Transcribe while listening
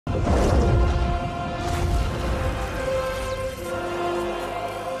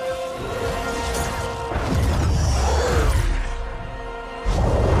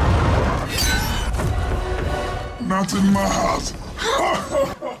Not in my house.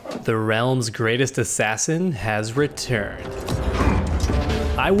 The realm's greatest assassin has returned.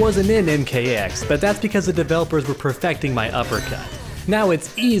 I wasn't in MKX, but that's because the developers were perfecting my uppercut. Now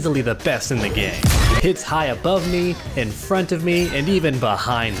it's easily the best in the game. Hits high above me, in front of me, and even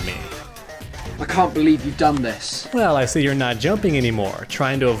behind me. I can't believe you've done this. Well, I see you're not jumping anymore,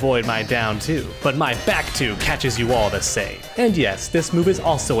 trying to avoid my down two, but my back two catches you all the same. And yes, this move is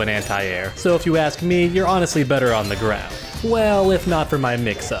also an anti-air, so if you ask me, you're honestly better on the ground. Well, if not for my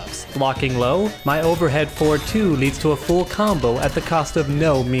mix-ups. Blocking low, my overhead forward 2 leads to a full combo at the cost of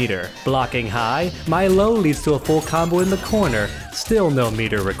no meter. Blocking high, my low leads to a full combo in the corner, still no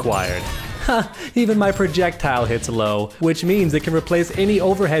meter required. Ha, even my projectile hits low, which means it can replace any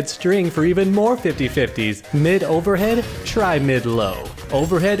overhead string for even more 50-50s. Mid-overhead? Try mid-low.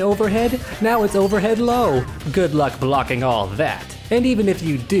 Overhead-overhead? Now it's overhead-low. Good luck blocking all that. And even if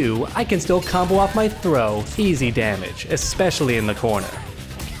you do, I can still combo off my throw. Easy damage, especially in the corner.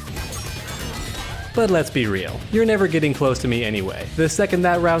 But let's be real, you're never getting close to me anyway. The second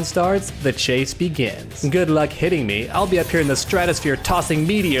that round starts, the chase begins. Good luck hitting me, I'll be up here in the stratosphere tossing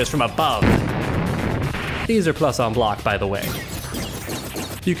meteors from above. These are plus on block, by the way.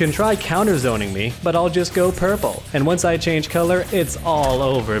 You can try counter zoning me, but I'll just go purple. And once I change color, it's all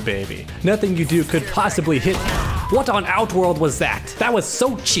over, baby. Nothing you do could possibly hit me. What on Outworld was that? That was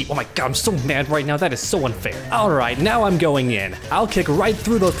so cheap. Oh my god, I'm so mad right now. That is so unfair. Alright, now I'm going in. I'll kick right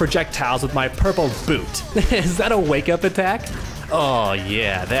through those projectiles with my purple boot. Is that a wake-up attack? Oh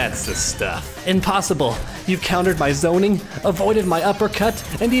yeah, that's the stuff. Impossible. You've countered my zoning, avoided my uppercut,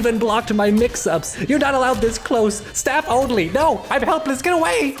 and even blocked my mix-ups. You're not allowed this close. Staff only. No, I'm helpless. Get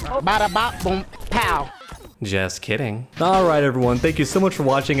away. Bada bop boom pow. Just kidding. Alright everyone, thank you so much for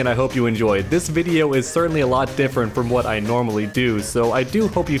watching and I hope you enjoyed. This video is certainly a lot different from what I normally do, so I do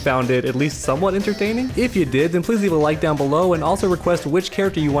hope you found it at least somewhat entertaining. If you did, then please leave a like down below and also request which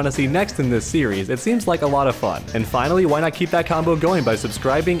character you want to see next in this series. It seems like a lot of fun. And finally, why not keep that combo going by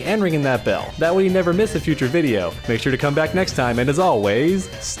subscribing and ringing that bell? That way you never miss a future video. Make sure to come back next time, and as always,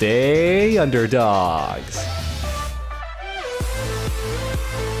 stay underdogs.